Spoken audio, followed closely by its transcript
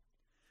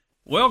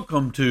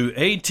Welcome to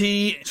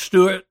A.T.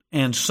 Stewart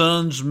and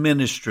Sons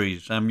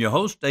Ministries. I'm your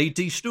host,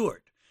 A.T.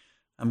 Stewart.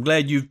 I'm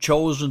glad you've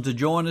chosen to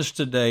join us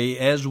today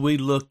as we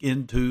look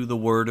into the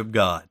Word of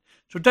God.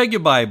 So take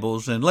your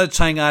Bibles and let's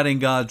hang out in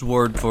God's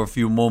Word for a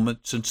few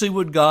moments and see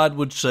what God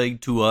would say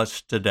to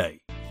us today.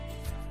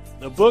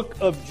 The book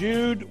of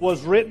Jude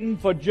was written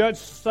for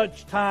just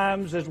such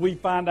times as we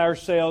find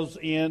ourselves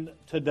in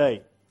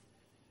today,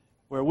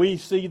 where we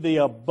see the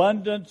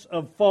abundance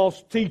of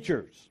false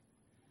teachers.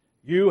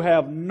 You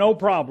have no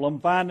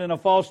problem finding a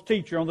false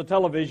teacher on the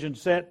television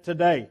set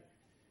today.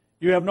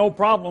 You have no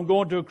problem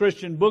going to a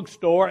Christian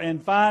bookstore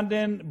and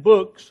finding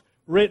books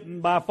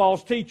written by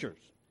false teachers.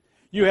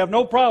 You have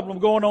no problem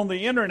going on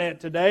the internet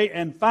today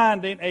and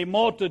finding a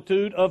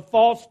multitude of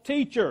false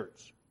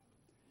teachers.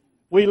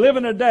 We live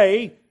in a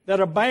day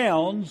that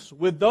abounds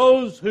with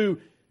those who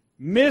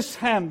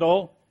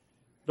mishandle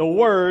the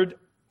Word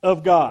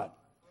of God.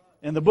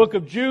 And the book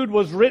of Jude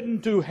was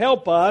written to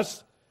help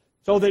us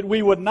so that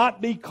we would not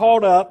be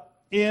caught up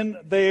in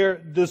their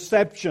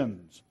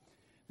deceptions.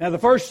 Now, the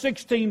first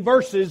 16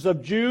 verses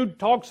of Jude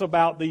talks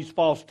about these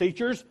false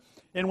teachers,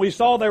 and we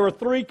saw there were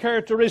three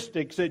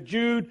characteristics that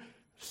Jude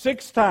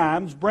 6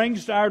 times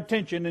brings to our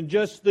attention in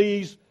just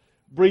these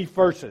brief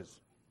verses.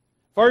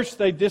 First,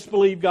 they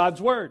disbelieve God's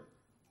Word.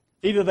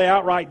 Either they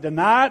outright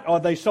deny it, or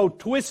they so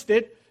twist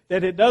it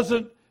that it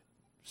doesn't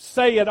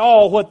say at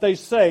all what they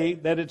say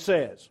that it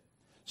says.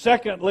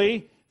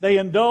 Secondly, they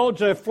indulge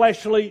their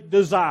fleshly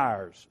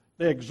desires.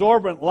 The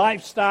exorbitant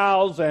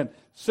lifestyles and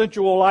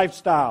sensual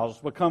lifestyles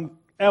become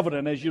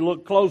evident as you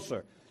look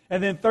closer.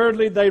 And then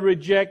thirdly, they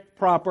reject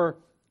proper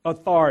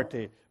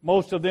authority.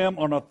 Most of them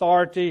on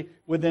authority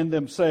within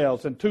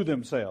themselves and to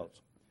themselves.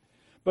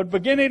 But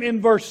beginning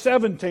in verse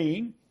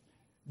 17,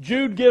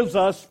 Jude gives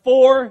us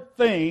 4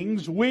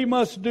 things we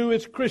must do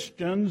as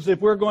Christians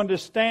if we're going to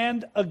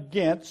stand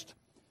against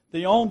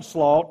the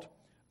onslaught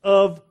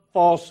of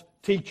false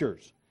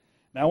teachers.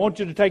 Now I want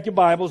you to take your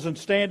Bibles and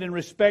stand in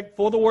respect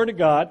for the Word of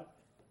God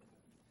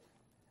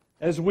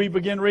as we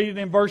begin reading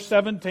in verse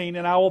 17,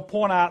 and I will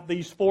point out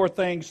these 4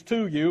 things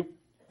to you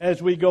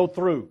as we go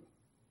through.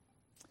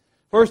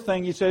 First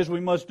thing he says we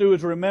must do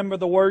is remember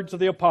the words of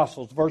the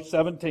apostles, verse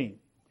 17.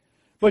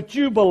 But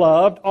you,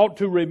 beloved, ought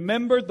to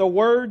remember the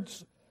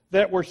words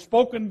that were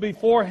spoken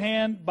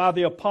beforehand by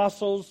the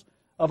apostles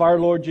of our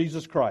Lord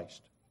Jesus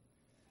Christ,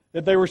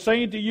 that they were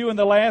saying to you in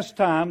the last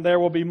time there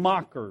will be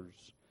mockers,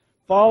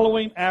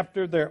 following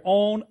after their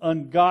own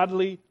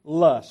ungodly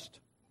lust.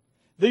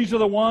 These are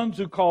the ones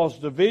who cause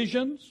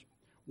divisions,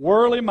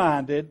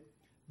 worldly-minded,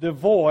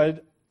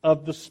 devoid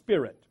of the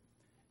Spirit.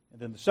 And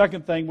then the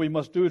second thing we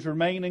must do is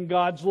remain in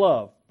God's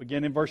love.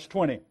 Begin in verse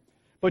 20.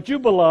 But you,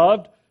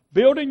 beloved,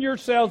 building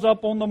yourselves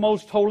up on the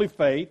most holy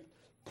faith,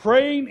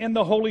 praying in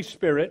the Holy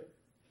Spirit,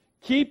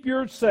 keep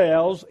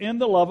yourselves in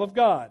the love of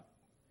God,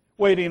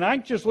 waiting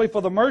anxiously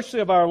for the mercy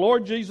of our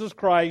Lord Jesus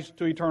Christ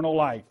to eternal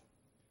life.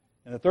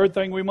 And the third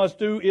thing we must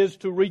do is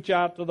to reach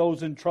out to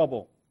those in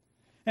trouble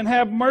and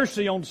have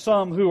mercy on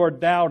some who are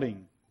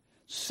doubting.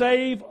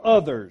 Save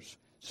others,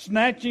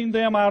 snatching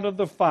them out of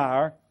the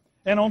fire,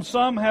 and on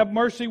some have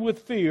mercy with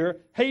fear,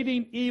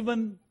 hating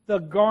even the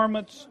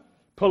garments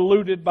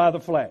polluted by the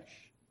flesh.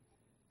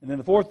 And then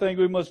the fourth thing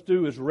we must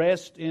do is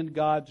rest in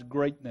God's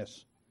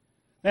greatness.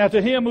 Now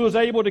to Him who is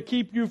able to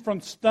keep you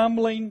from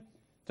stumbling,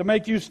 to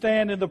make you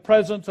stand in the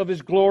presence of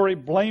His glory,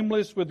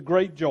 blameless with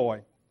great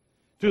joy.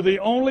 To the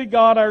only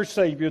God our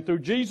Savior, through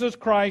Jesus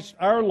Christ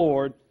our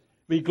Lord,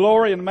 be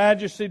glory and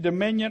majesty,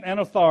 dominion and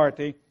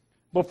authority,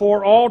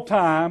 before all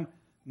time,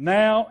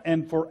 now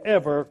and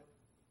forever.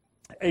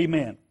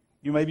 Amen.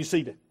 You may be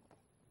seated.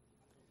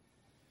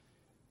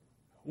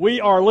 We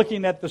are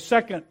looking at the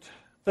second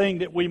thing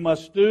that we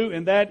must do,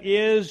 and that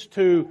is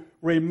to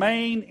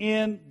remain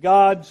in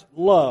God's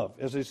love,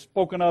 as is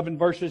spoken of in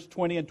verses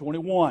 20 and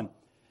 21.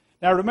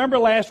 Now remember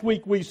last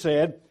week we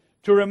said,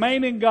 to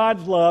remain in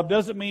God's love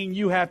doesn't mean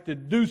you have to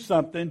do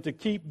something to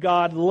keep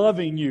God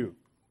loving you.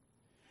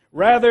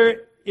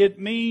 Rather, it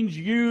means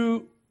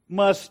you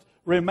must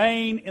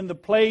remain in the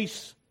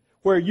place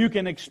where you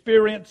can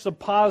experience the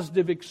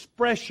positive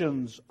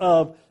expressions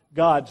of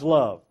God's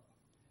love,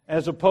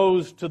 as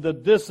opposed to the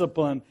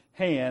disciplined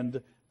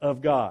hand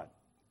of God.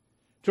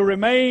 To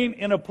remain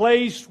in a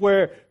place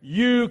where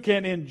you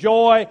can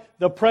enjoy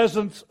the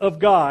presence of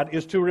God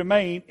is to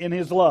remain in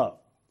His love.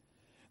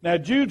 Now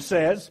Jude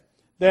says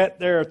that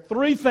there are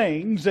 3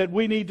 things that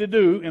we need to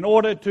do in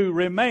order to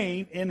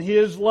remain in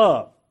His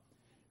love.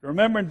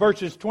 Remember in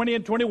verses 20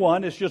 and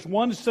 21, it's just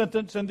one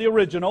sentence in the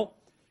original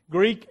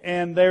Greek,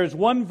 and there's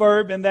one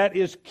verb, and that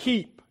is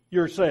keep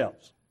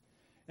yourselves.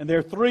 And there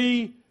are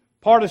 3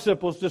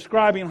 participles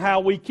describing how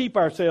we keep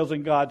ourselves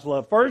in God's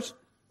love. First,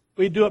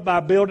 we do it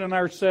by building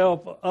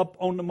ourselves up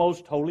on the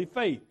most holy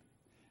faith.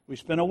 We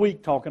spent a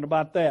week talking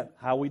about that,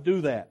 how we do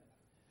that.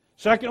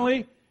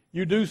 Secondly,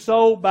 you do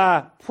so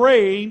by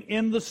praying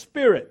in the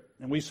Spirit.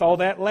 And we saw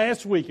that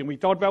last week, and we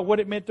talked about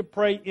what it meant to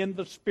pray in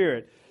the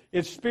Spirit.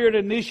 It's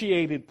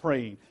Spirit-initiated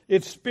praying.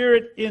 It's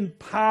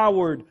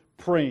Spirit-empowered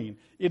praying.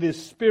 It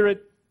is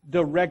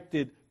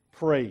Spirit-directed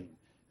praying.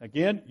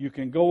 Again, you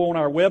can go on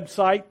our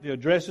website, the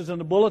address is in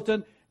the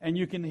bulletin, and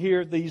you can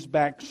hear these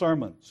back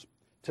sermons.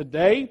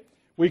 Today,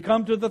 we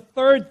come to the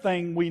third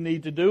thing we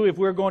need to do if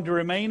we're going to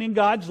remain in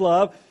God's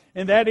love,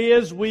 and that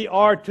is we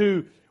are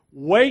to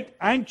wait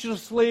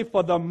anxiously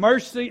for the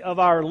mercy of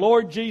our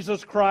Lord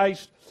Jesus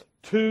Christ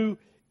to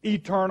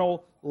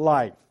eternal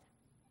life.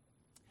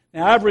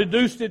 Now, I've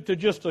reduced it to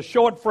just a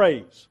short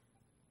phrase.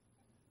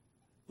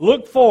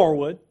 Look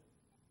forward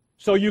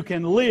so you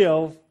can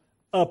live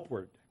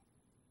upward.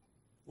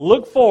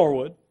 Look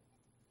forward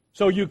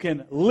so you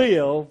can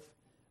live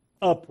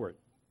upward.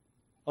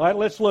 All right,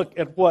 let's look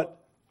at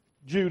what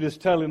Jude is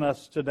telling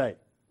us today.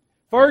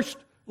 First,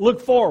 look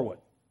forward.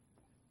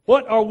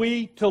 What are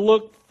we to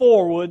look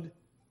forward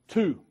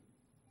to?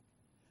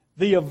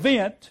 The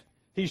event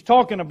he's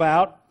talking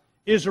about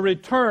is a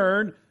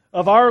return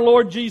of our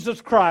Lord Jesus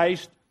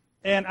Christ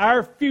and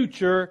our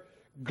future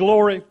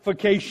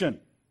glorification.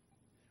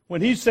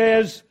 When he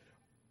says,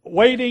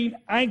 waiting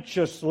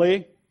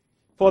anxiously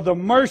for the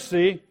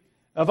mercy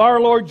of our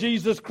Lord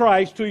Jesus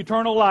Christ to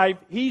eternal life,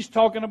 he's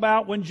talking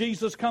about when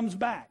Jesus comes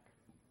back.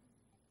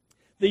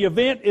 The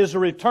event is a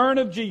return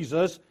of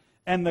Jesus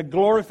and the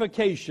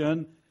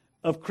glorification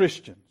of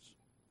Christians.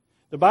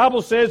 The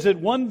Bible says that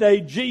one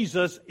day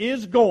Jesus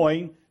is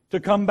going to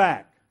come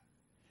back.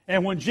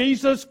 And when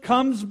Jesus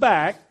comes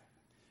back,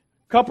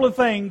 a couple of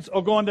things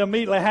are going to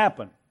immediately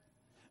happen.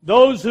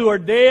 Those who are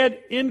dead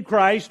in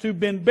Christ, who've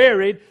been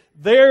buried,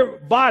 their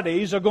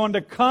bodies are going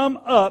to come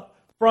up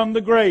from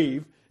the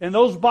grave, and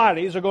those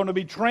bodies are going to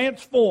be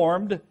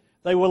transformed.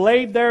 They were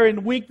laid there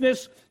in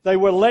weakness, they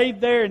were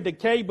laid there in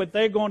decay, but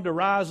they're going to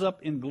rise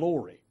up in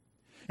glory.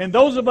 And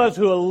those of us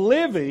who are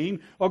living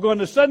are going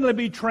to suddenly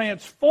be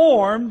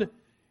transformed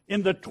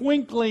in the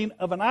twinkling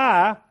of an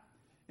eye,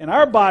 and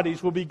our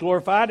bodies will be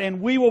glorified,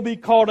 and we will be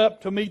caught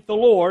up to meet the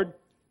Lord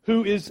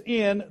who is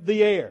in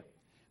the air.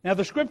 Now,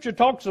 the Scripture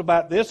talks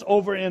about this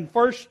over in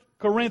 1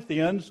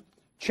 Corinthians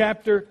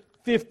chapter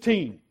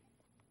 15.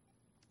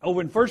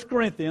 Over in 1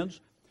 Corinthians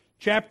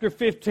chapter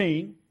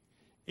 15,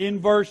 in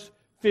verse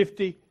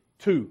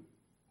 52.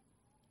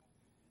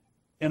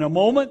 In a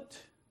moment,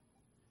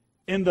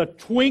 in the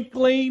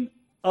twinkling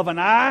of an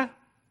eye,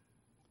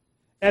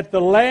 at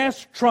the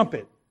last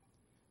trumpet,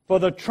 for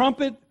the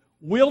trumpet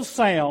will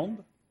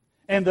sound,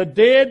 and the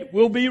dead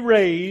will be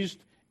raised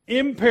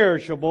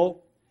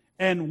imperishable,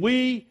 and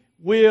we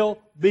will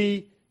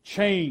be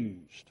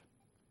changed.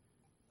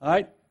 All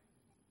right?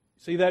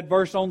 See that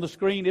verse on the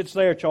screen? It's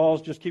there,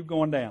 Charles. Just keep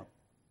going down.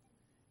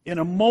 In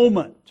a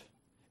moment,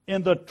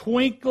 in the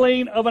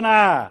twinkling of an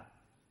eye,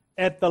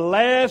 at the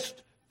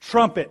last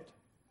trumpet,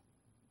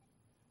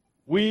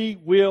 we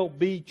will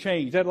be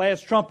changed. That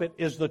last trumpet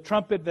is the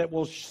trumpet that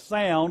will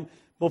sound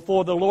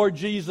before the Lord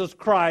Jesus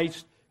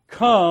Christ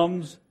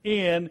comes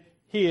in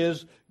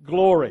His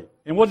glory.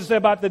 And what does it say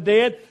about the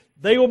dead?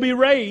 They will be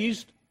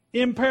raised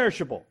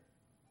imperishable.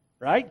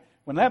 Right?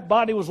 When that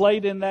body was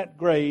laid in that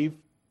grave,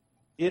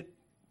 it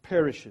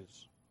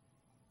perishes.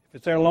 If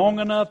it's there long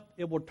enough,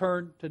 it will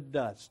turn to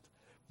dust.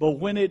 But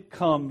when it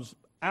comes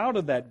out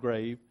of that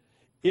grave,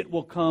 it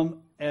will come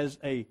as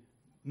a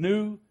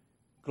new,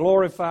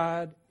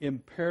 glorified,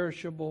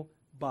 imperishable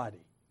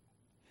body.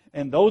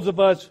 And those of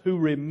us who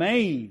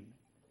remain,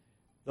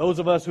 those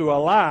of us who are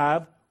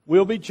alive,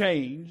 will be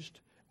changed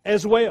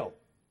as well.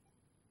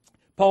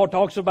 Paul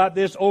talks about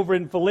this over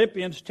in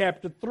Philippians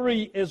chapter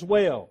 3 as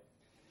well.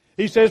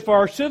 He says, for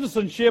our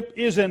citizenship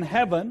is in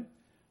heaven,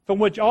 from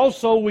which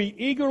also we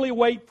eagerly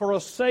wait for a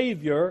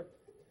Savior,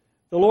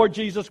 the Lord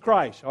Jesus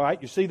Christ. All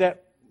right, you see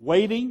that?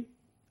 Waiting,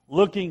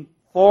 looking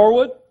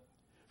forward,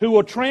 who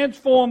will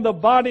transform the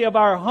body of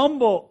our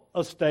humble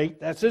estate,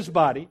 that's His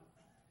body,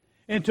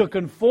 into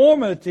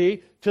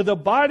conformity to the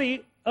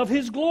body of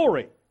His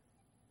glory,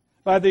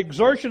 by the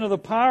exertion of the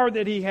power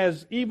that He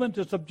has even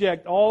to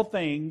subject all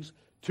things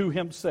to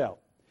Himself.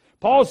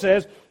 Paul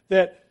says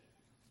that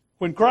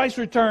when Christ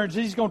returns,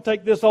 He's going to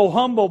take this old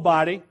humble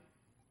body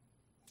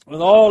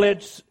with all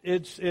its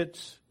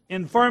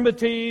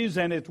infirmities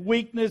and its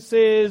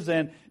weaknesses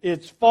and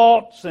its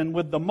faults and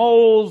with the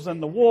moles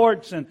and the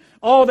warts and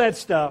all that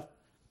stuff,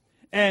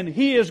 and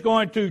He is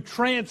going to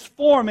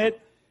transform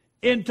it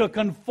into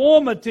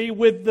conformity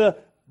with the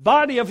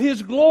body of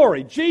His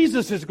glory,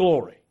 Jesus'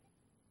 glory.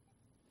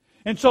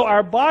 And so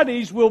our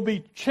bodies will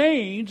be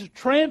changed,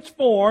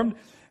 transformed,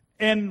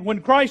 and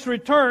when Christ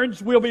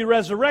returns, we'll be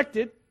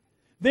resurrected.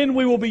 Then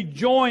we will be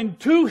joined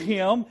to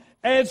Him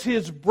as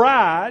His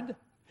bride.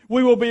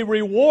 We will be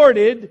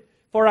rewarded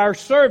for our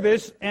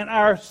service, and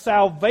our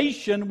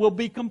salvation will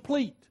be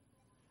complete.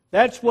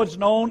 That's what's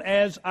known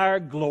as our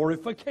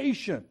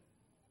glorification.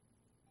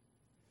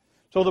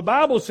 So the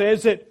Bible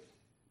says that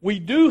we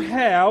do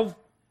have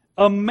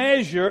a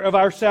measure of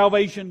our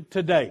salvation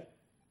today.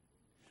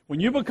 When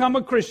you become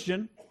a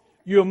Christian,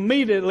 you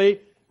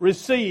immediately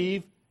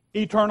receive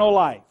eternal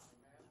life,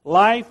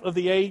 life of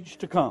the age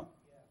to come.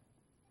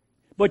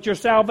 But your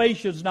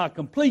salvation is not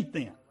complete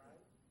then.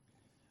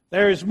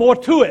 There is more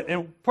to it,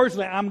 and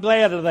personally, I'm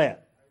glad of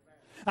that.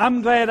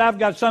 I'm glad I've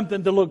got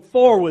something to look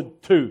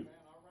forward to.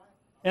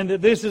 and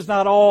that this is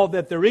not all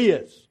that there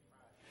is.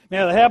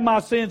 Now, to have my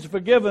sins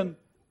forgiven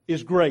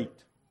is great.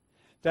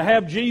 To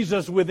have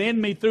Jesus within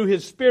me through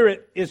His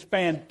Spirit is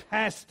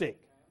fantastic.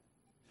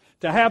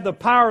 To have the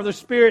power of the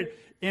Spirit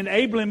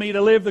enabling me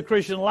to live the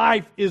Christian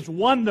life is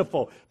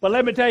wonderful. But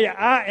let me tell you,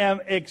 I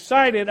am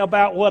excited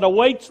about what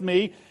awaits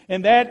me,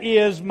 and that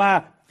is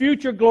my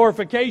future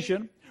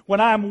glorification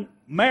when I'm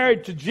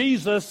married to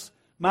Jesus,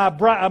 my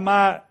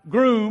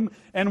groom,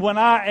 and when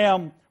I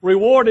am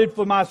rewarded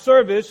for my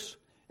service,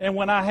 and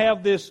when I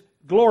have this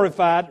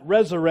glorified,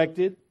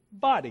 resurrected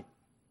body.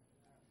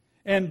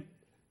 And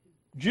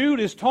Jude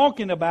is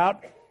talking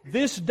about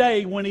this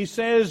day when he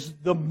says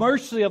the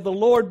mercy of the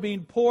Lord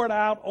being poured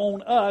out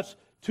on us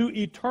to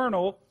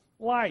eternal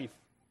life.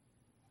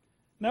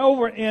 Now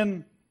over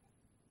in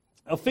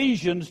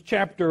Ephesians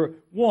chapter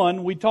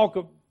 1,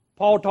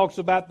 Paul talks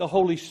about the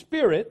Holy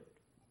Spirit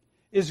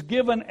is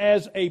given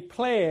as a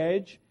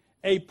pledge,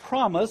 a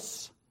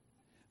promise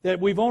that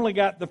we've only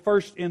got the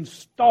first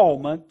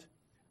installment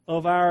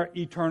of our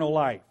eternal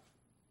life.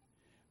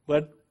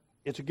 But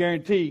it's a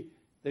guarantee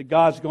that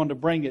God's going to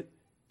bring it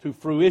to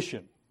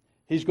fruition.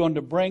 He's going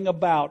to bring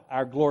about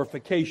our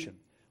glorification.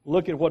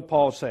 Look at what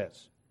Paul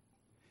says.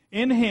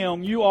 In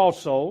Him you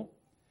also,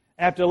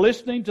 after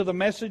listening to the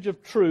message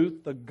of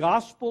truth, the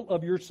gospel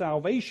of your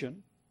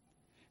salvation,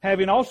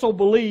 having also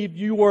believed,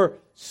 you were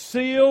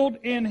sealed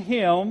in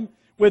Him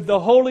with the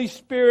Holy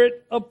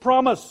Spirit of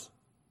promise.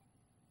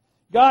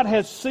 God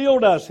has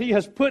sealed us. He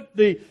has put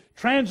the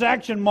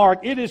transaction mark.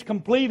 It is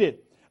completed.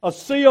 A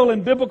seal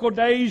in biblical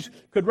days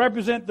could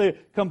represent the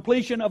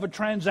completion of a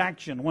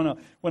transaction.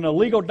 When a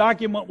legal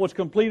document was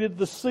completed,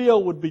 the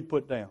seal would be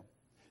put down.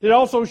 It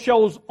also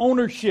shows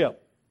ownership.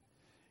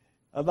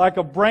 Like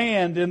a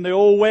brand in the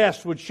Old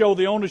West would show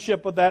the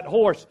ownership of that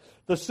horse.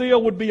 The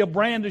seal would be a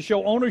brand to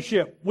show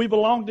ownership. We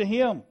belong to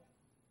Him.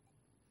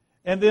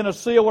 And then a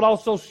seal would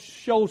also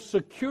show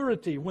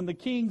security. When the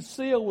king's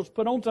seal was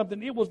put on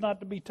something, it was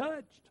not to be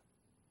touched.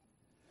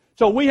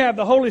 So we have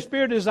the Holy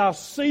Spirit as our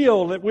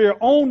seal, that we are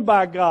owned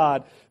by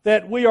God,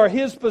 that we are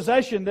His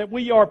possession, that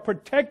we are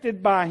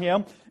protected by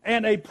Him,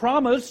 and a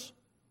promise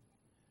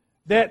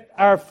that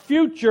our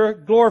future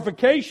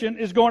glorification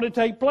is going to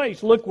take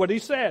place. Look what he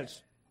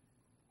says.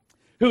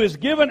 Who is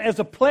given as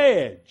a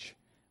pledge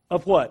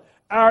of what?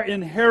 Our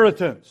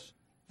inheritance.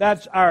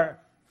 That's our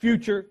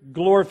future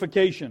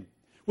glorification.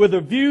 With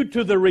a view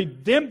to the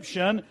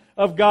redemption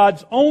of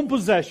God's own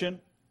possession,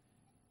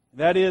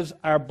 that is,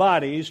 our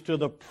bodies, to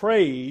the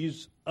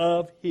praise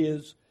of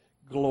His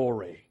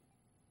glory.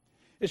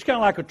 It's kind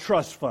of like a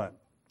trust fund.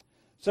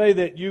 Say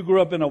that you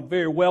grew up in a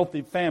very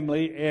wealthy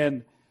family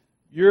and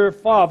your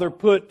father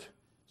put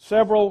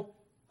several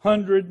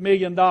 $100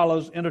 million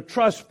in a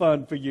trust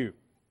fund for you.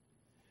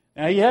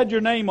 Now, he had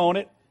your name on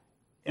it.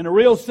 In a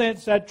real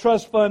sense, that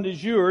trust fund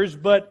is yours,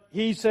 but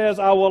he says,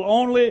 I will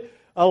only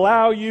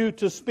allow you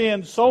to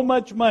spend so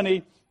much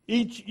money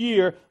each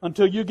year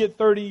until you get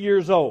 30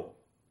 years old.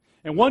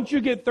 And once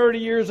you get 30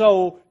 years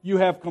old, you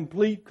have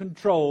complete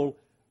control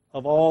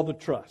of all the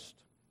trust.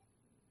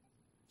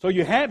 So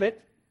you have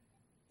it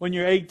when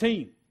you're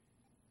 18.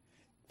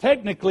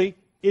 Technically,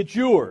 it's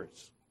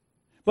yours.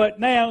 But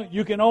now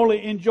you can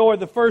only enjoy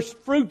the first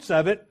fruits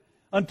of it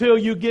until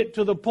you get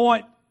to the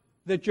point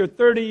that you're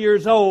 30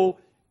 years old,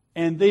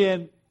 and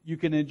then you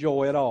can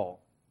enjoy it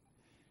all.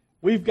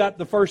 We've got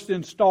the first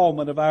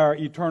installment of our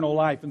eternal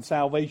life and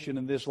salvation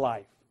in this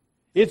life.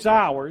 It's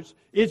ours.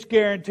 It's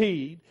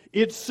guaranteed.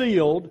 It's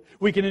sealed.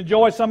 We can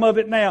enjoy some of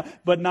it now,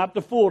 but not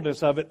the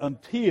fullness of it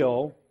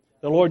until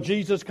the Lord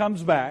Jesus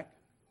comes back.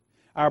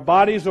 Our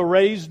bodies are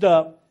raised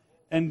up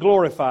and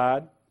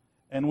glorified,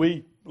 and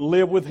we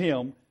live with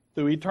Him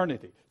through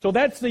eternity. So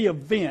that's the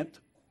event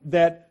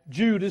that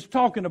Jude is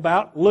talking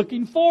about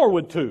looking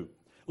forward to.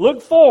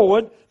 Look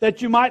forward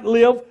that you might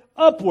live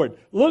upward.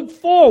 Look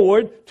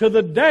forward to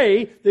the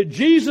day that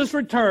Jesus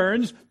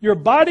returns. Your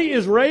body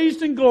is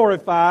raised and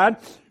glorified.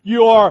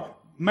 You are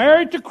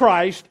married to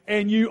Christ,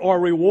 and you are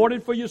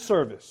rewarded for your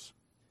service.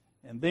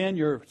 And then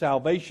your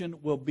salvation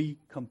will be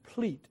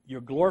complete.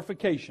 Your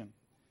glorification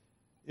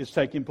is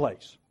taking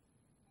place.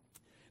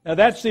 Now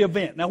that's the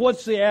event. Now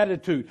what's the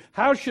attitude?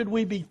 How should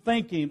we be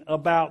thinking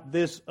about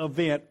this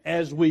event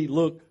as we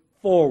look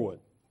forward?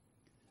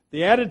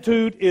 The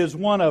attitude is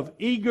one of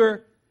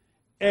eager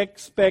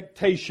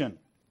expectation.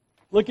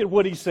 Look at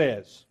what he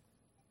says.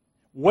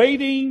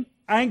 Waiting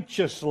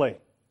anxiously.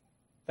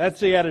 That's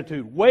the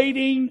attitude.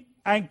 Waiting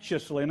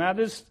anxiously. Now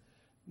this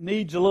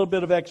needs a little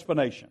bit of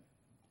explanation.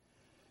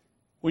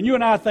 When you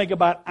and I think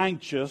about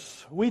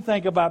anxious, we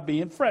think about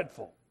being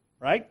fretful,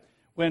 right?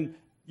 When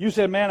you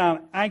said, man,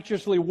 I'm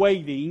anxiously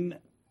waiting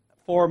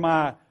for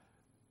my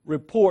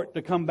report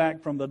to come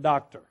back from the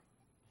doctor.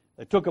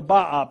 They took a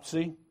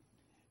biopsy.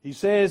 He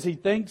says he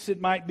thinks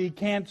it might be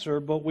cancer,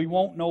 but we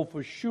won't know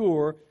for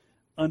sure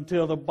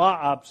until the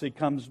biopsy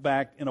comes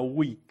back in a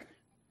week.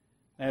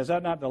 Now, is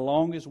that not the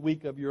longest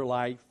week of your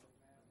life?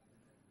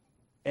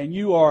 And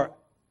you are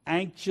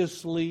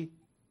anxiously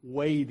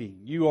waiting.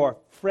 You are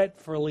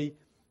fretfully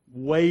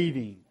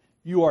waiting.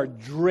 You are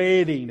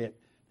dreading it.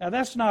 Now,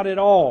 that's not at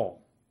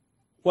all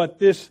what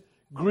this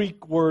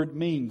Greek word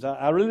means.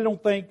 I really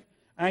don't think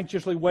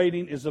anxiously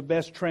waiting is the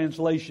best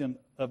translation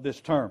of this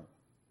term.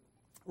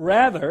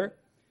 Rather,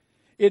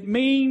 it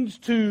means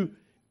to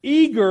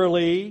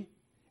eagerly,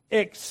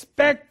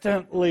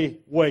 expectantly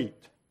wait,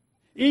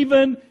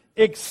 even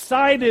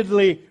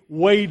excitedly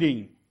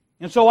waiting.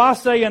 And so I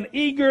say an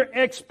eager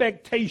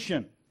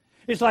expectation.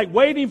 It's like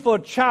waiting for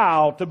a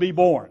child to be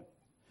born,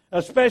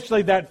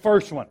 especially that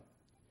first one.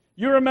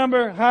 You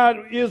remember how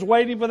it is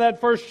waiting for that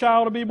first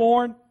child to be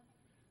born?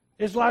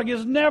 It's like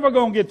it's never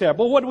going to get there.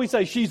 But what do we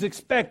say? She's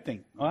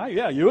expecting. All right,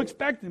 yeah, you're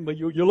expecting, but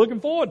you're looking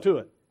forward to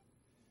it.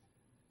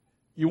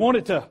 You want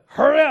it to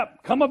hurry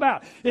up, come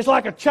about. It's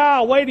like a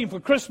child waiting for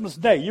Christmas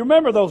Day. You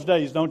remember those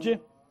days, don't you?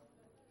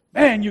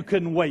 Man, you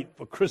couldn't wait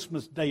for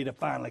Christmas Day to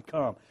finally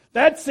come.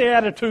 That's the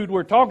attitude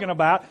we're talking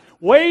about.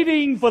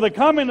 Waiting for the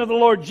coming of the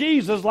Lord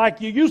Jesus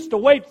like you used to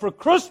wait for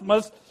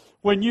Christmas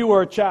when you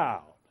were a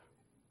child.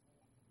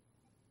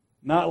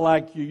 Not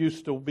like you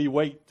used to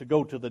wait to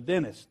go to the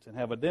dentist and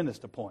have a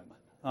dentist appointment.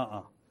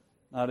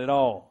 Not at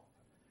all.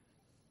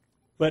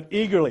 But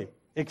eagerly,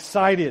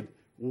 excited,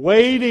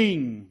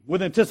 waiting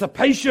with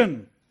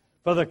anticipation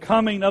for the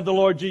coming of the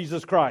Lord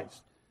Jesus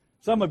Christ.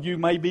 Some of you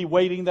may be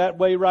waiting that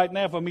way right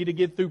now for me to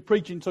get through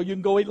preaching so you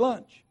can go eat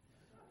lunch.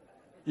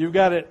 You've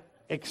got an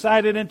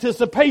excited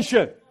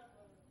anticipation.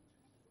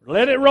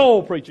 Let it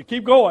roll, preacher.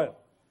 Keep going.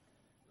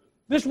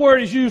 This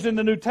word is used in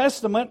the New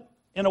Testament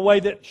in a way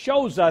that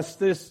shows us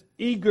this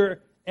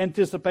eager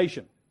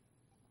anticipation.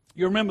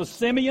 You remember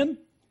Simeon,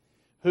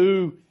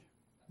 who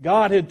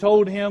God had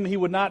told him he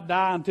would not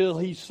die until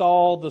he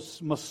saw the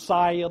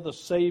Messiah, the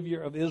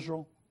Savior of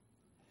Israel.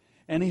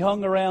 And he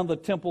hung around the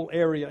temple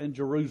area in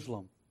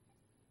Jerusalem.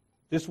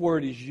 This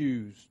word is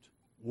used,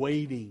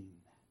 waiting,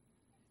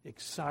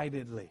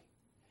 excitedly,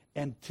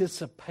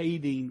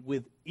 anticipating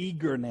with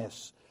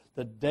eagerness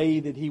the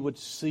day that he would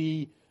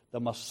see the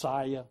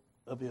Messiah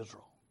of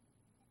Israel.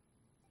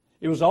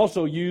 It was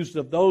also used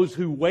of those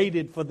who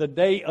waited for the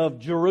day of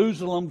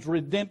Jerusalem's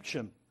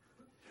redemption,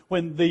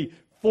 when the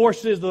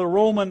forces of the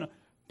Roman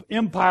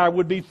Empire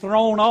would be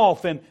thrown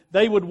off and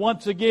they would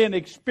once again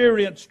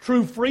experience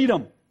true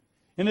freedom.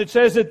 And it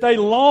says that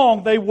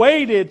they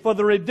waited for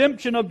the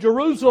redemption of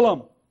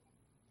Jerusalem.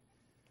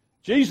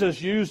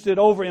 Jesus used it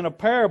over in a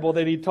parable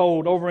that he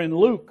told over in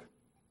Luke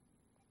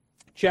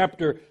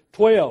chapter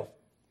 12,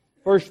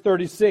 verse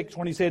 36,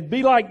 when he said,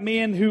 "Be like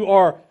men who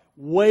are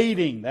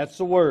waiting," that's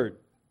the word,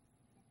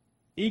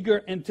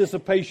 eager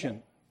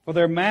anticipation for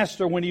their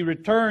master when he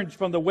returns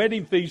from the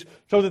wedding feast,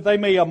 so that they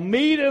may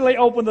immediately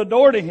open the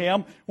door to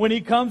him when he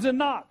comes and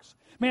knocks.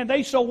 Man,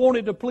 they so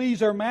wanted to please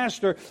their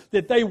master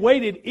that they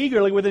waited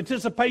eagerly with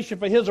anticipation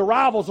for his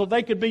arrival so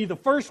they could be the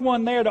first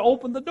one there to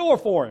open the door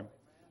for him,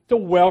 to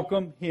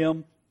welcome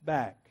him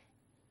back.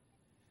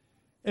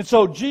 And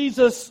so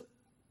Jesus,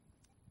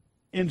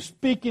 in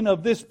speaking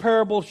of this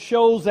parable,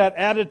 shows that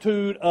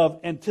attitude of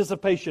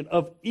anticipation,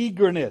 of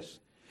eagerness.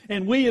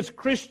 And we as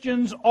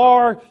Christians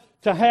are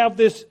to have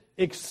this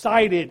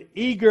excited,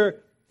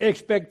 eager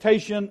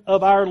expectation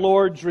of our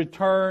Lord's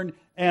return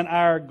and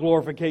our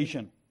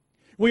glorification.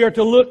 We are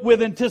to look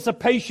with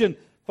anticipation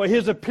for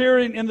His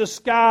appearing in the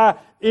sky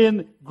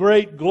in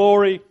great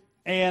glory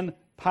and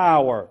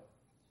power.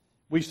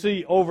 We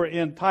see over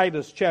in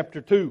Titus chapter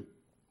 2,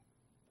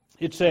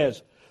 it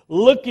says,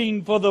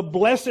 "Looking for the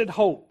blessed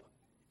hope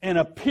and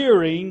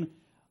appearing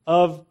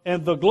of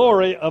and the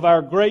glory of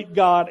our great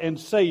God and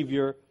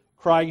Savior,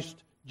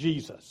 Christ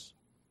Jesus."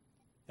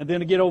 And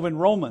then again over in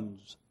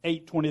Romans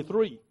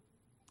 8:23.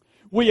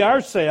 "We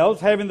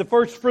ourselves, having the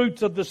first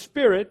fruits of the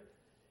Spirit,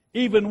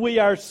 even we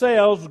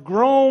ourselves,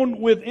 groan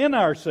within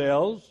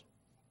ourselves,"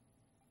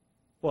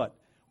 what?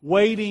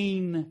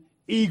 "Waiting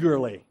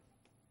eagerly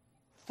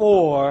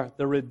for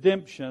the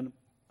redemption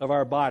of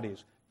our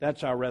bodies."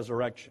 That's our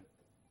resurrection.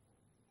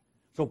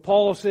 So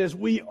Paul says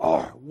we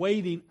are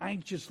waiting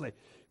anxiously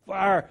for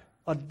our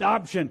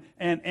adoption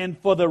and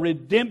for the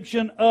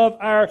redemption of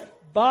our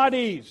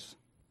bodies.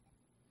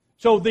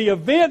 So the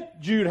event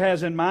Jude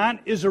has in mind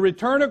is the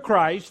return of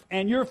Christ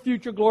and your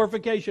future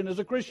glorification as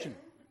a Christian.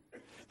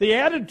 The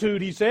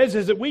attitude, he says,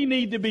 is that we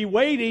need to be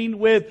waiting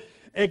with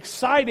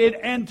excited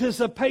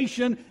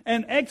anticipation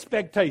and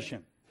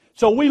expectation.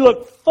 So we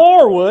look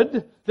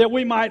forward that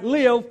we might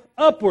live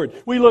upward.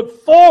 We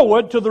look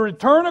forward to the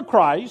return of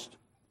Christ,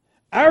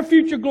 our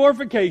future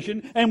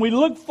glorification, and we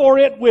look for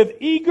it with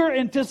eager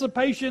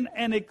anticipation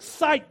and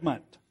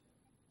excitement.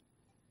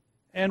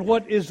 And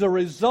what is the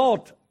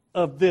result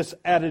of this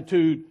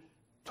attitude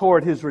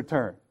toward His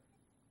return?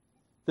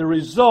 The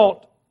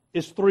result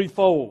is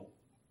threefold: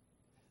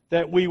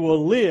 that we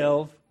will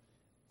live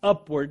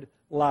upward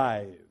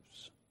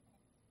lives.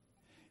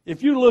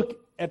 If you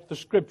look at the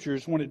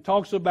Scriptures, when it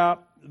talks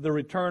about the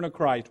return of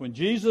Christ, when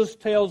Jesus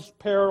tells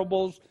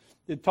parables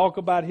that talk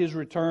about His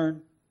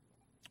return,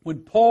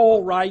 when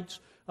Paul writes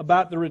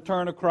about the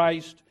return of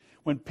Christ,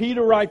 when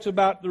Peter writes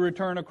about the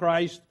return of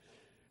Christ,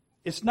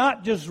 it's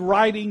not just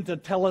writing to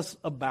tell us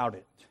about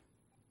it.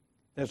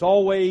 There's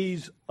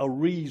always a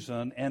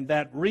reason, and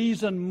that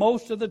reason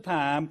most of the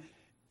time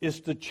is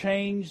to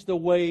change the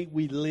way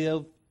we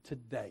live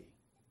today.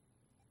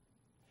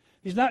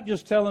 He's not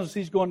just telling us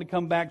He's going to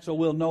come back so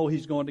we'll know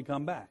He's going to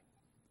come back.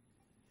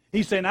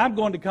 He's saying, I'm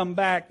going to come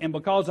back, and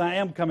because I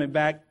am coming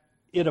back,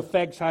 it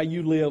affects how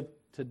you live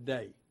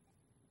today.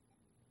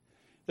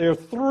 There are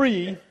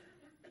three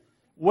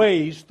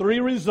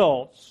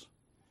results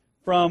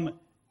from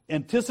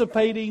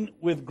anticipating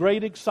with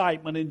great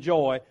excitement and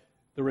joy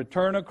the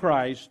return of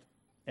Christ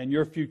and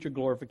your future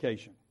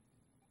glorification.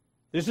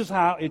 This is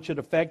how it should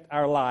affect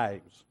our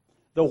lives.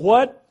 The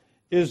what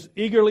is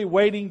eagerly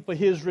waiting for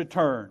His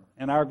return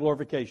and our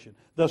glorification.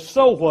 The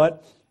so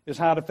what is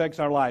how it affects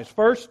our lives.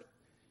 First,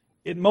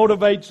 it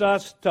motivates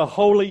us to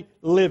holy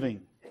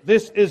living.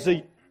 This is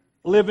the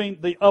living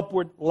the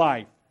upward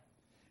life.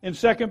 In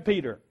 2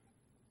 Peter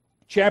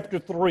chapter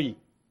 3,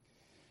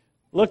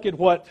 look at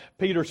what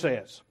Peter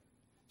says.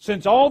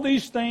 Since all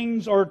these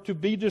things are to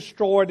be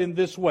destroyed in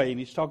this way, and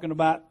he's talking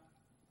about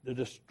the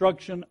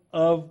destruction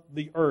of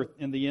the earth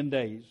in the end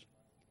days,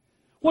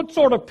 what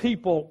sort of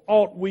people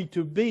ought we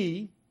to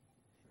be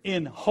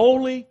in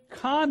holy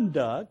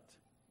conduct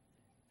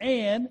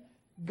and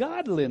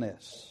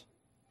godliness,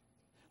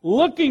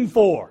 looking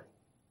for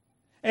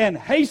and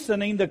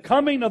hastening the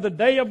coming of the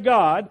day of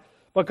God,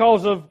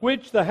 because of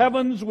which the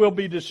heavens will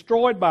be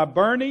destroyed by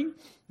burning,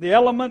 the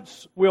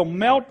elements will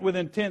melt with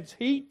intense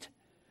heat.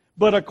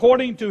 But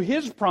according to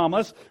His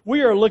promise,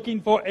 we are looking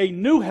for a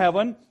new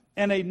heaven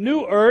and a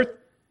new earth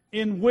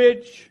in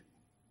which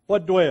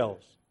what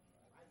dwells?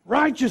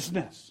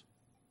 Righteousness.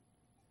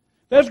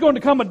 There's going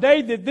to come a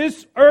day that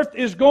this earth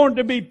is going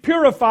to be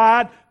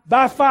purified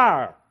by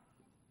fire.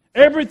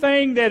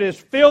 Everything that is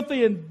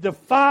filthy and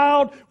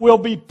defiled will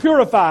be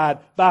purified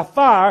by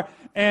fire,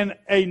 and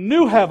a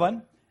new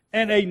heaven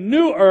and a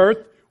new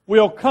earth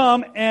will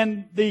come,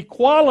 and the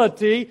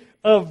quality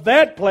of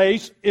that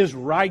place is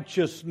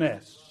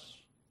righteousness.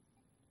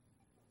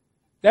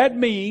 That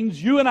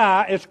means you and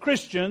I, as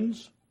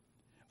Christians,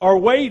 are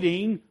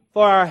waiting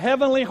for our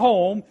heavenly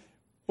home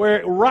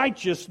where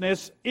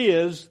righteousness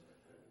is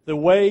the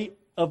way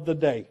of the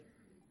day.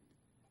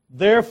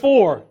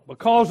 Therefore,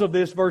 because of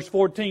this, verse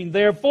 14,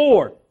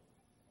 therefore,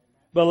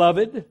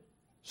 beloved,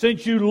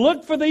 since you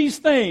look for these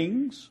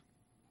things,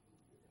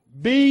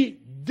 be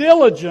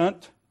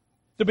diligent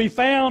to be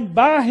found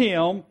by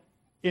Him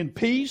in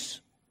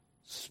peace,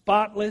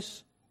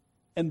 spotless,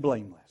 and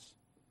blameless.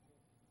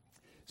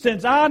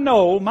 Since I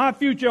know my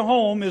future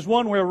home is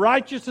one where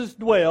righteousness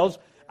dwells,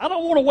 I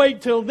don't want to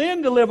wait till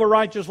then to live a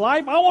righteous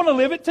life. I want to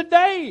live it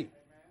today.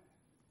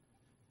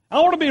 I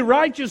want to be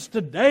righteous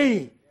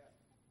today.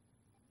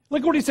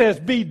 Look what he says,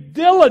 be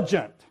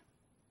diligent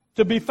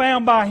to be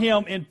found by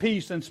Him in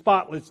peace and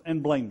spotless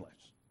and blameless.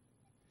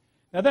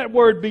 Now that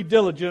word, be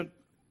diligent,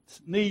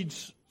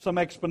 needs some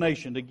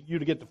explanation to you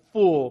to get the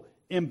full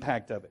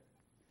impact of it.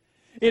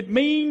 It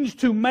means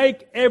to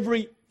make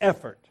every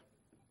effort.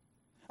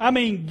 I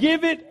mean,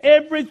 give it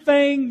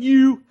everything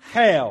you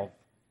have,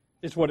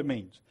 is what it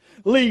means.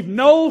 Leave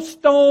no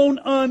stone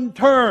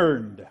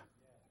unturned.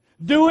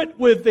 Do it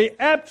with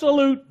the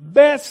absolute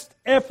best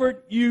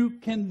effort you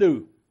can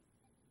do.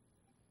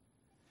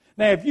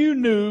 Now, if you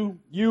knew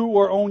you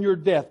were on your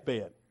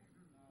deathbed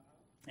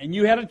and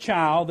you had a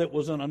child that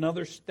was in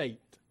another state,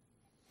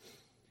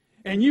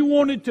 and you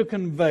wanted to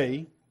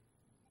convey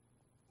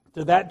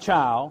to that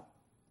child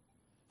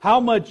how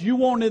much you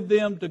wanted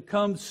them to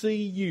come see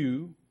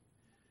you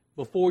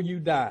before you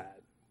died,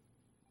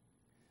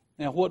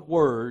 now what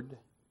word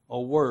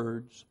or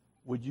words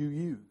would you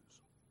use?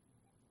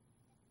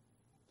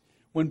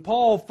 When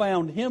Paul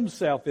found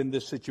himself in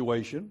this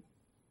situation,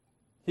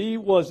 he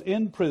was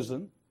in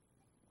prison.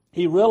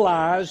 He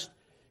realized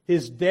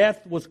his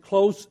death was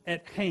close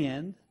at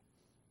hand.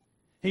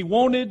 He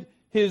wanted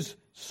his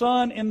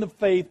son in the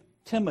faith,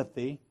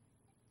 Timothy,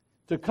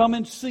 to come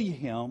and see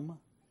him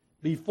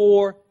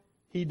before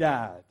he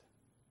died.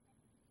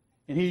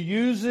 And he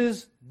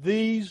uses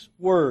these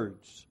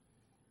words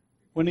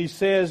when he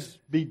says,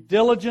 be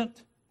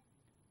diligent,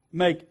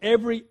 make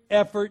every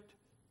effort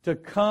to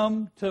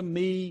come to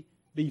me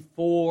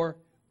before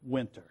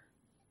winter.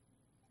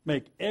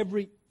 Make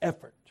every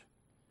effort.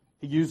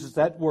 He uses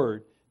that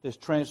word that's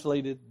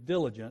translated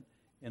diligent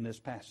in this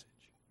passage.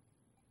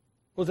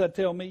 What does that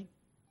tell me?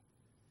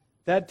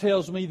 That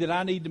tells me that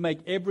I need to make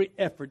every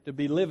effort to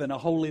be living a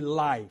holy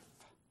life.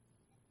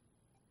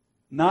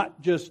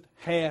 Not just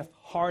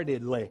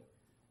half-heartedly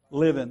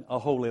living a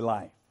holy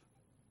life,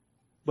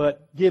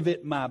 but give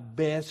it my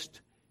best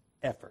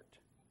effort.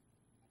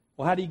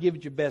 Well, how do you give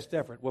it your best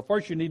effort? Well,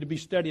 first you need to be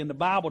studying the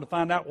Bible to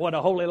find out what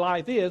a holy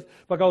life is,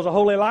 because a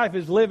holy life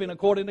is living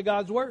according to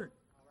God's Word.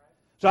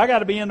 So I got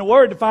to be in the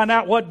Word to find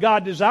out what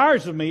God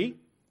desires of me.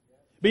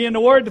 Be in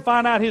the Word to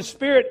find out His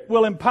Spirit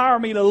will empower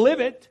me to live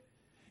it.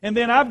 And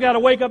then I've got to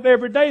wake up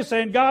every day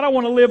saying, God, I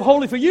want to live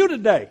holy for you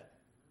today.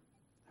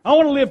 I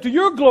want to live to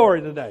your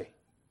glory today.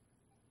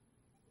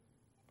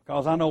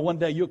 Because I know one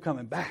day you're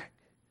coming back.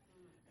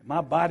 And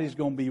my body's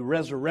going to be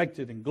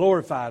resurrected and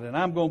glorified. And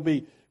I'm going to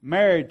be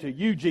married to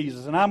you,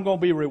 Jesus, and I'm going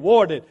to be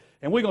rewarded,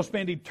 and we're going to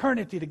spend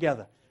eternity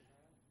together.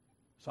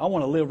 So I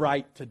want to live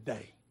right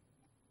today.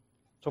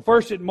 So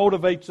first, it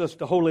motivates us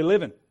to holy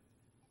living.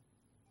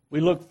 We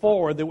look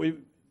forward that we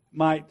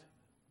might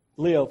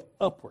live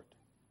upward.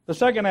 The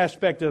second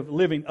aspect of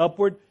living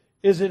upward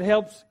is it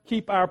helps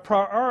keep our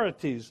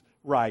priorities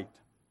right.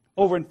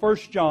 Over in 1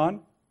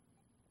 John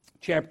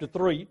chapter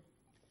 3,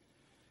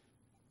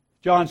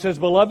 John says,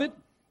 Beloved,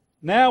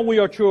 now we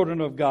are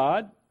children of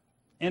God,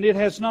 and it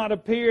has not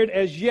appeared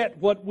as yet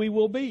what we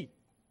will be.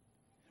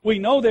 We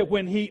know that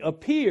when He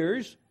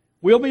appears,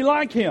 we'll be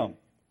like Him,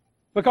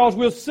 because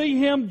we'll see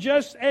Him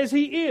just as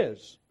He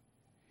is.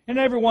 And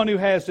everyone who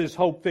has this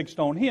hope fixed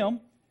on Him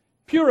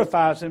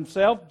purifies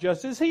himself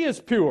just as He is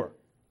pure.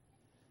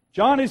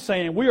 John is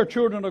saying we are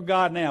children of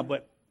God now,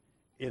 but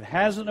it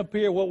hasn't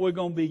appeared what we're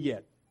going to be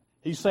yet.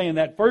 He's saying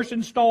that first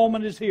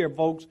installment is here,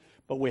 folks,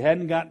 but we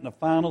hadn't gotten the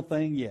final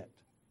thing yet.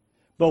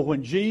 But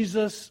when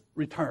Jesus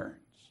returns,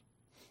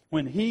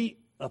 when He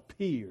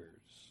appears,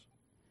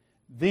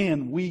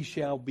 then we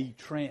shall be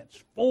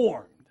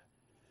transformed.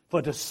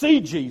 For to see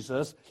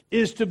Jesus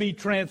is to be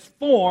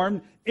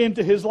transformed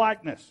into His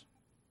likeness.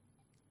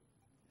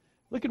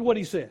 Look at what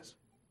He says.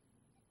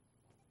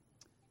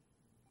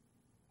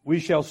 We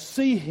shall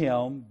see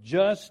Him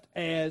just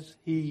as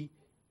He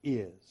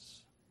is.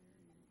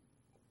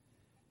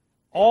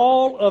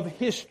 All of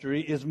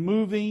history is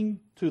moving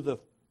to the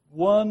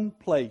one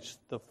place,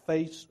 the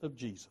face of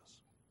Jesus.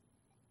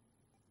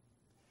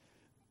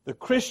 The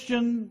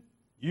Christian,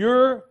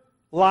 your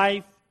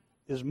life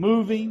is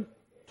moving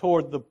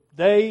toward the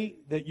day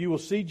that you will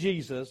see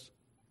Jesus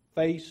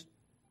face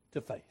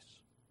to face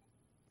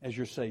as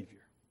your Savior.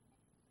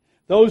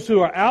 Those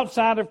who are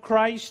outside of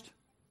Christ,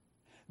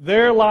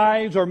 their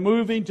lives are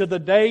moving to the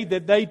day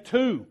that they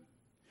too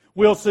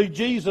will see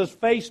Jesus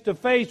face to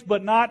face,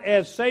 but not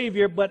as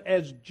Savior, but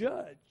as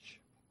Judge.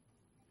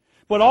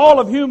 But all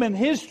of human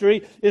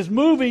history is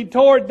moving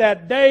toward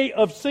that day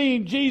of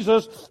seeing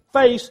Jesus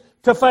face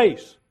to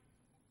face.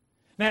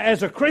 Now,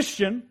 as a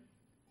Christian,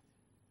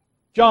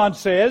 John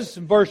says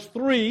in verse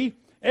 3,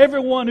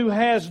 everyone who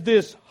has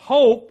this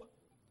hope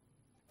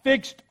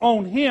fixed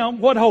on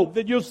Him, what hope?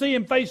 That you'll see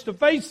Him face to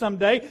face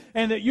someday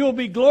and that you'll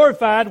be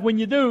glorified when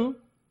you do.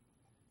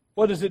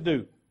 What does it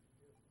do?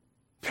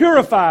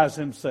 Purifies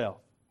himself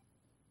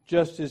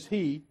just as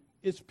He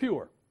is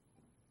pure.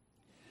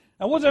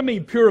 Now, what does that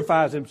mean,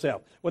 purifies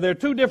himself? Well, there are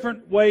two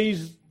different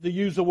ways to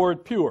use the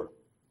word pure.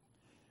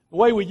 The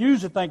way we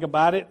usually think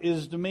about it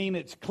is to mean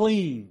it's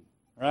clean,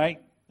 right?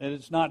 That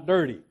it's not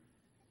dirty.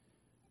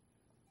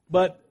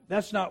 But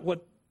that's not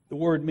what the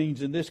word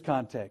means in this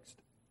context.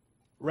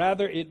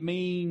 Rather, it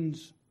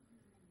means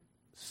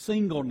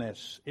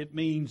singleness. It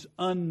means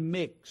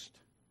unmixed.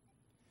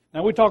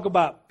 Now, we talk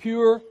about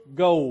pure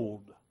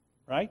gold,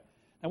 right?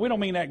 Now, we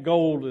don't mean that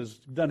gold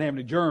doesn't have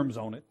any germs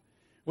on it.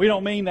 We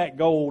don't mean that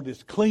gold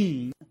is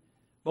clean.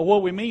 But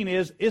what we mean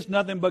is it's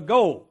nothing but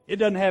gold. It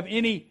doesn't have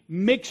any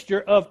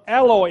mixture of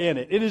alloy in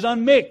it. It is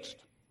unmixed.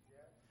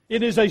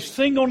 It is a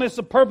singleness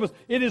of purpose.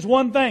 It is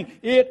one thing.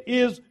 It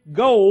is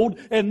gold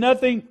and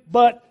nothing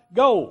but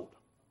gold.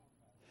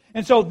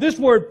 And so this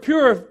word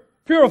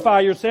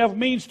purify yourself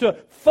means to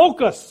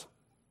focus.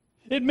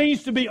 It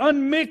means to be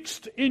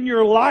unmixed in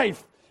your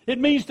life. It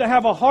means to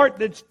have a heart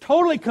that's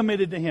totally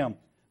committed to Him,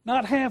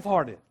 not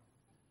half-hearted.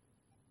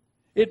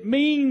 It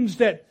means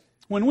that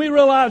when we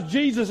realize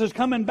Jesus is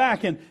coming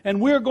back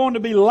and we're going to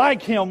be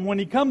like Him when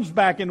He comes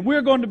back and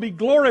we're going to be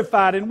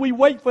glorified and we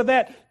wait for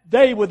that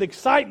day with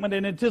excitement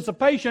and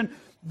anticipation,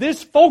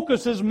 this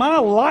focuses my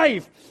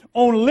life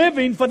on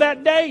living for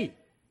that day.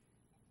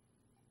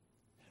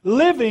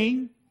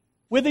 Living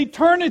with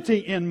eternity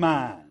in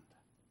mind.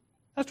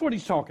 That's what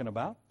He's talking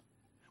about.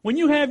 When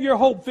you have your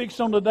hope fixed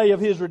on the day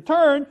of His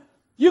return,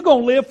 you're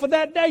going to live for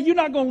that day. You're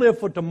not going to live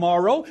for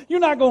tomorrow.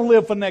 You're not going to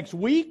live for next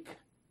week.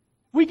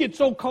 We get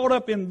so caught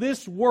up in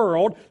this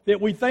world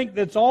that we think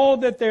that's all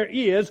that there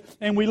is,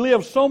 and we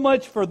live so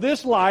much for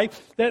this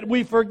life that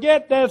we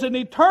forget there's an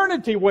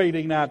eternity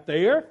waiting out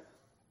there,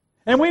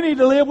 and we need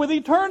to live with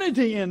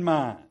eternity in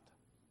mind.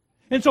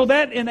 And so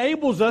that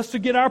enables us to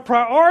get our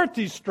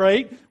priorities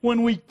straight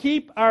when we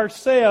keep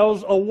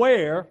ourselves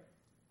aware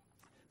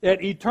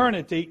that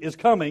eternity is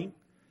coming,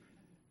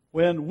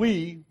 when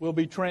we will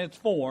be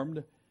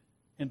transformed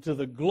into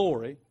the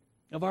glory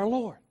of our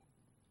Lord.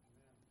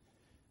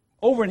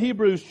 Over in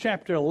Hebrews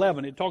chapter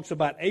 11, it talks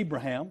about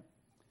Abraham.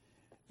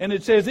 And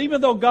it says, even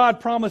though God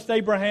promised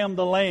Abraham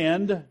the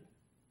land,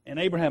 and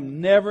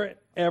Abraham never,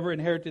 ever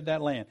inherited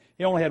that land.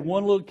 He only had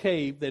one little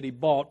cave that he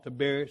bought to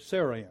bury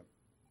Sarah in.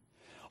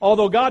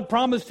 Although God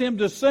promised him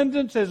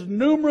descendants as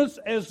numerous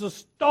as the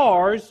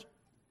stars,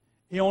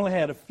 he only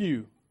had a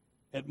few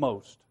at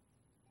most.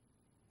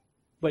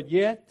 But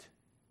yet,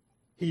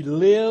 he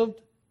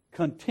lived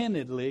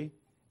contentedly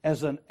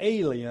as an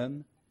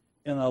alien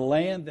in a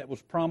land that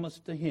was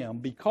promised to him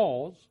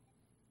because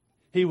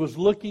he was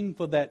looking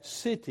for that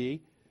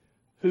city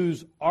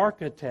whose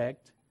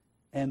architect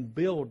and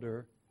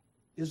builder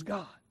is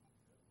God.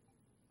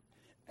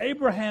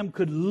 Abraham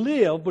could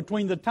live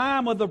between the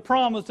time of the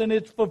promise and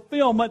its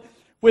fulfillment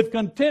with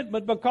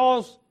contentment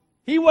because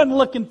he wasn't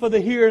looking for the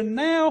here and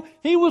now.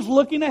 He was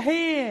looking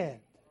ahead.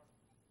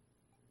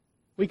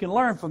 We can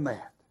learn from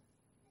that.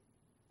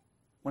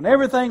 When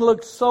everything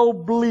looks so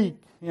bleak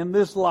in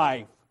this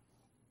life,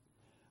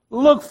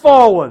 look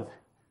forward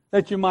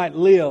that you might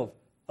live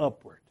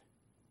upward,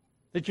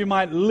 that you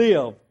might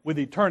live with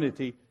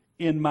eternity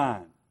in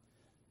mind.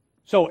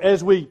 So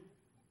as we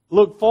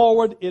look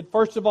forward, it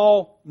first of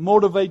all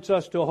motivates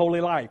us to a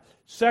holy life.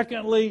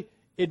 Secondly,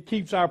 it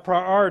keeps our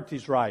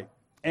priorities right.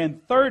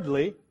 And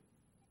thirdly,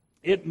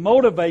 it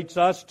motivates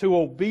us to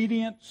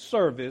obedient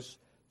service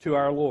to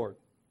our Lord.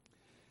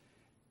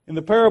 In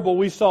the parable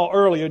we saw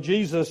earlier,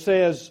 Jesus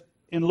says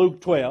in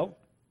Luke 12,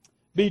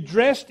 "Be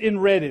dressed in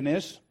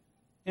readiness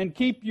and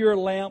keep your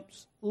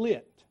lamps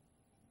lit.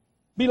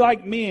 Be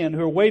like men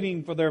who are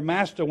waiting for their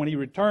master when he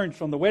returns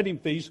from the wedding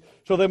feast,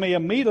 so they may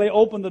immediately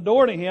open the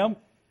door to him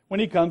when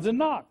he comes and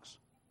knocks.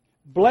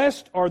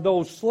 Blessed are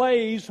those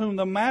slaves whom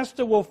the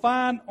master will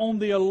find on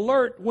the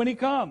alert when he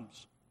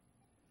comes."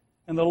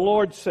 And the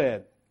Lord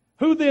said,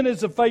 "Who then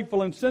is a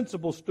faithful and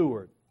sensible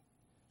steward,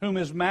 whom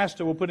his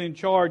master will put in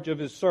charge of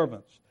his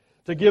servants,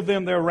 to give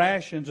them their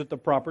rations at the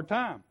proper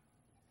time?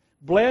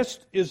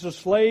 Blessed is the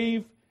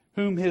slave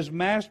whom his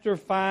master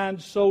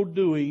finds so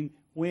doing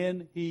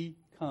when he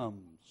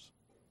comes.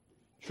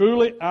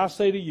 Truly I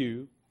say to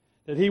you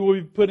that he will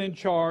be put in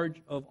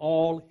charge of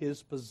all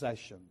his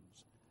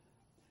possessions."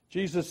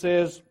 Jesus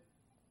says,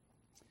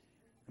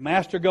 the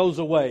master goes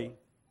away.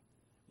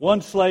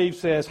 One slave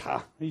says,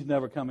 "He's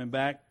never coming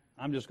back.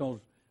 I'm just going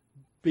to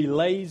be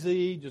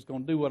lazy, just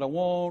going to do what I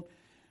want.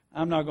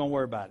 I'm not going to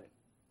worry about it."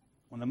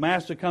 When the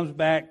master comes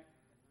back,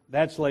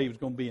 that slave is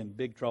going to be in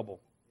big trouble.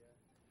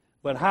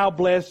 But how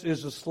blessed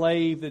is the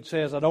slave that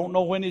says, "I don't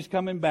know when he's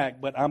coming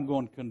back, but I'm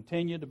going to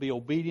continue to be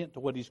obedient to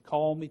what he's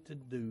called me to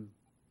do."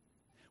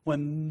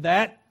 When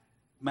that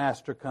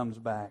master comes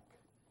back,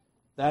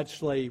 that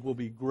slave will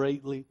be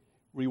greatly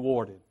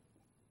rewarded.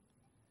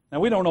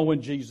 Now, we don't know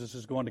when Jesus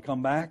is going to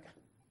come back,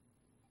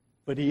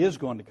 but he is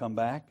going to come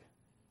back.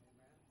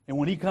 And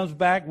when he comes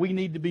back, we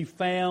need to be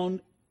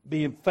found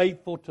being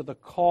faithful to the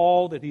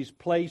call that he's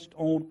placed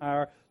on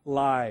our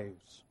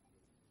lives.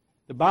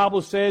 The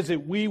Bible says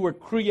that we were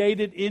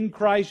created in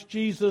Christ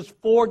Jesus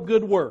for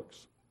good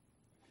works,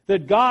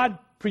 that God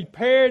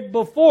prepared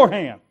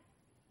beforehand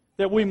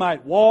that we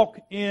might walk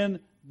in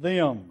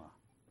them.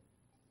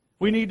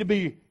 We need to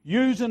be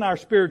using our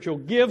spiritual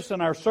gifts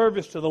and our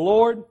service to the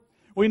Lord.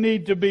 We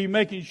need to be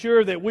making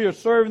sure that we are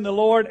serving the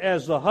Lord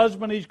as the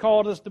husband He's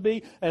called us to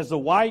be, as the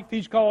wife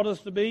He's called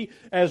us to be,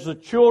 as the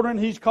children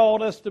He's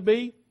called us to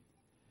be.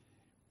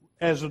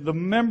 As the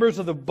members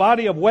of the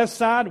body of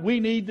Westside, we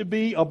need to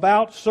be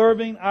about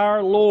serving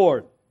our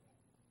Lord,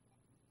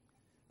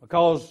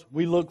 because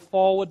we look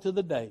forward to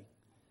the day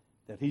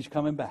that He's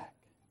coming back.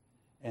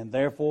 And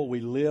therefore we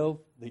live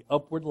the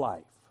upward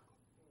life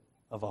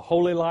of a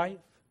holy life,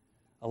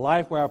 a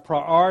life where our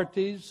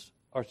priorities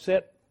are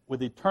set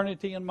with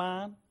eternity in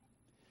mind,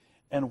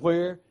 and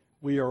where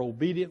we are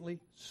obediently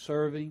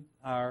serving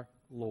our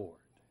Lord.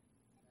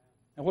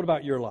 And what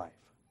about your life?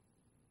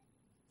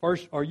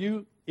 First, are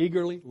you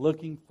eagerly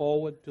looking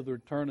forward to the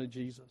return of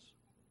Jesus?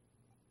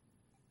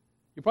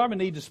 You probably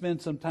need to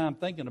spend some time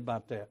thinking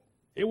about that.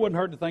 It wouldn't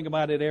hurt to think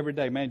about it every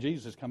day. Man,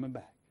 Jesus is coming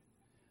back.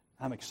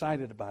 I'm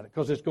excited about it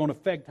because it's going to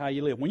affect how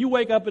you live. When you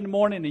wake up in the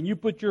morning and you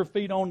put your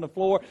feet on the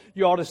floor,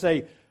 you ought to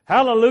say,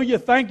 "Hallelujah,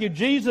 thank you,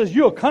 Jesus,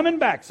 you're coming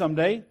back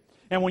someday.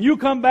 And when you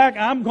come back,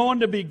 I'm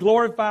going to be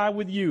glorified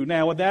with you."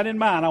 Now, with that in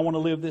mind, I want to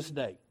live this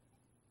day.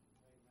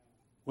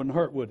 Wouldn't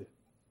hurt, would it?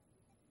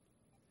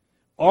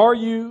 Are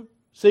you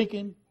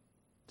seeking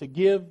to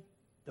give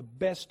the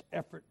best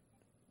effort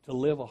to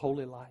live a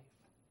holy life?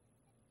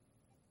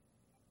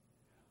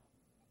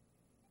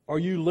 Are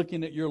you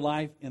looking at your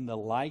life in the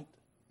light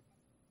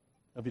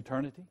of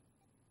eternity?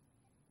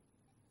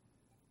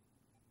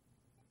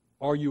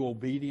 Are you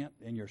obedient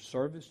in your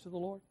service to the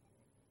Lord?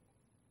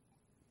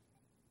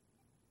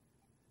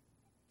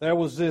 There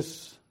was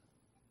this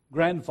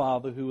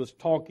grandfather who was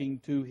talking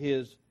to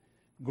his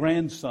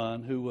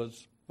grandson who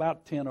was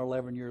about 10 or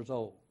 11 years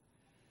old.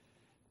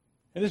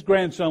 And this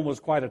grandson was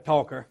quite a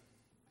talker.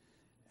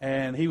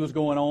 And he was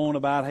going on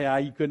about how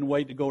he couldn't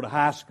wait to go to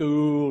high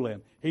school,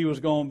 and he was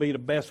going to be the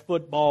best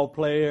football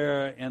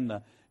player in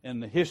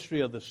the history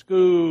of the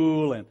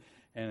school.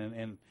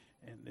 And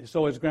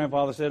so his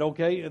grandfather said,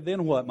 "Okay,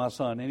 then what, my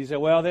son?" And he said,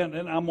 "Well, then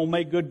I'm going to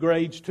make good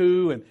grades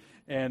too, and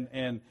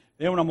then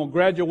when I'm going to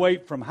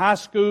graduate from high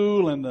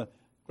school." And the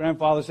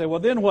grandfather said, "Well,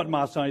 then what,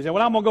 my son?" He said,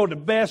 "Well, I'm going to go to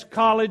the best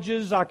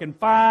colleges I can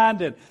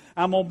find, and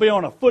I'm going to be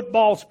on a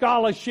football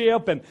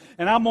scholarship, and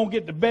I'm going to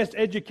get the best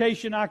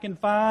education I can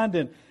find,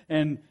 and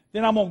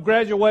then I'm going to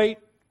graduate."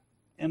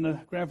 And the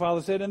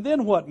grandfather said, "And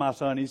then what, my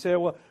son?" He said,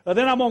 "Well,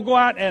 then I'm going to go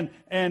out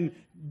and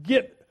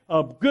get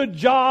a good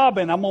job,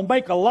 and I'm going to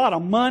make a lot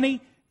of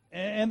money,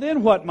 And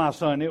then what, my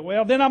son?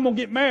 Well, then I'm going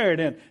to get married,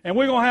 and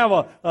we're going to have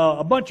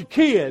a bunch of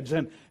kids,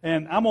 and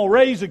I'm going to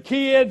raise the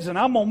kids, and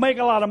I'm going to make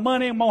a lot of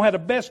money. I'm going to have the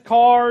best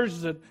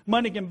cars that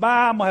money can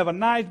buy. I'm going to have a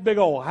nice big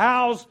old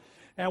house,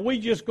 and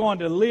we're just going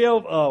to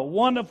live a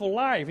wonderful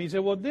life. He said,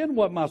 well, then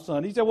what, my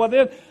son? He said, well,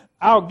 then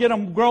I'll get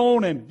them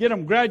grown and get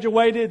them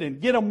graduated and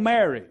get them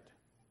married.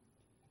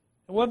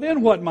 Well,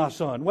 then what, my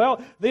son?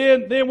 Well,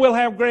 then we'll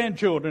have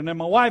grandchildren, and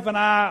my wife and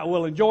I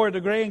will enjoy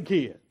the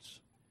grandkids.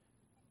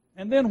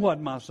 And then what,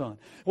 my son?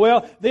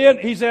 Well, then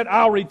he said,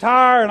 I'll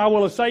retire and I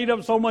will have saved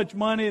up so much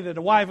money that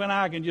the wife and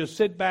I can just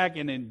sit back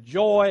and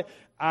enjoy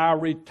our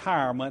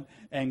retirement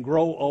and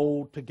grow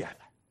old together.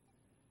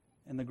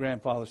 And the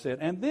grandfather said,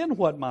 and then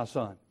what, my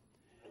son?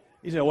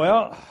 He said,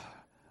 well,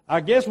 I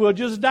guess we'll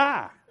just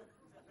die.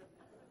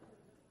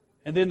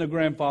 And then the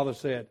grandfather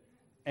said,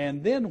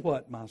 and then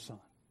what, my son?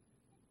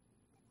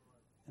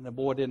 And the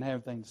boy didn't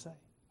have anything to say.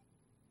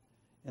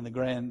 And the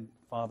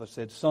grandfather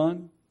said,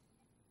 son,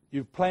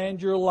 you've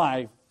planned your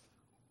life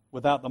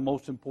without the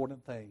most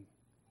important thing.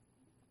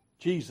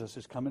 Jesus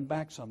is coming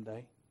back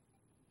someday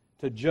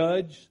to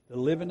judge the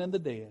living and the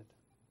dead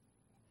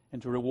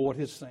and to reward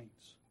His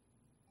saints.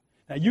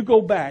 Now you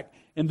go back,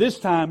 and this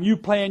time you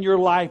plan your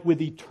life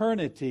with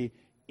eternity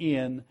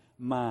in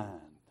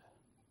mind.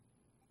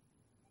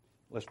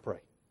 Let's pray.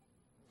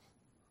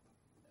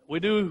 We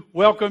do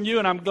welcome you,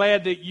 and I'm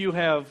glad that you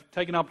have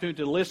taken the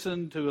opportunity to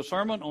listen to a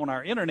sermon on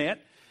our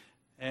internet.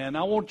 And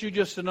I want you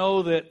just to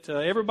know that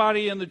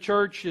everybody in the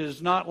church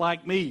is not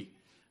like me.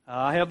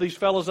 I have these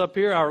fellows up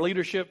here, our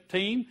leadership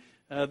team.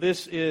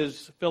 This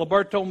is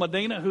Filiberto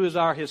Medina, who is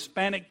our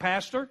Hispanic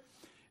pastor.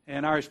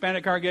 And our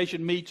Hispanic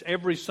congregation meets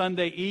every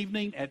Sunday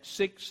evening at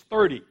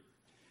 6:30.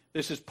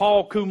 This is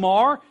Paul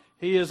Kumar.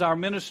 He is our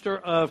minister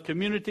of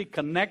community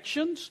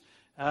connections.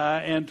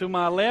 And to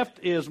my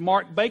left is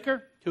Mark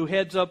Baker, who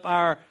heads up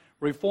our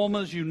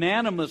Reformers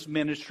Unanimous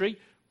Ministry,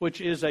 which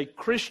is a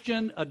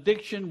Christian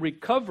addiction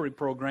recovery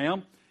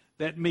program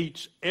that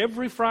meets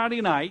every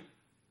Friday night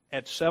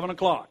at 7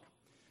 o'clock.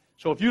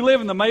 So if you live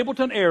in the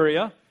Mableton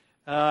area,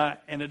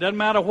 and it doesn't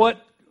matter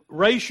what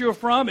race you're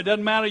from, it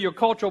doesn't matter your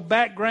cultural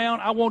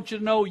background, I want you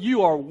to know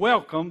you are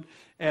welcomed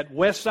at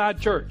Westside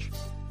Church.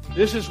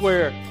 This is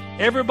where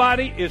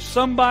everybody is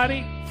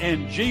somebody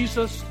and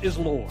Jesus is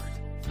Lord.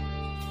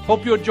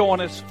 Hope you'll join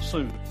us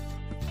soon.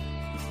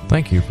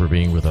 Thank you for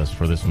being with us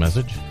for this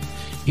message.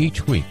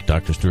 Each week,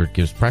 Dr. Stewart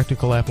gives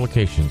practical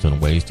applications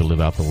and ways to live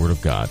out the Word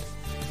of God.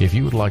 If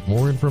you would like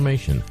more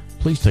information,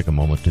 please take a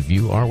moment to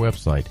view our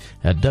website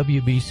at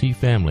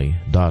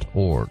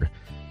wbcfamily.org.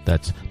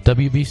 That's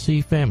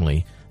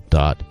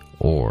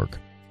wbcfamily.org.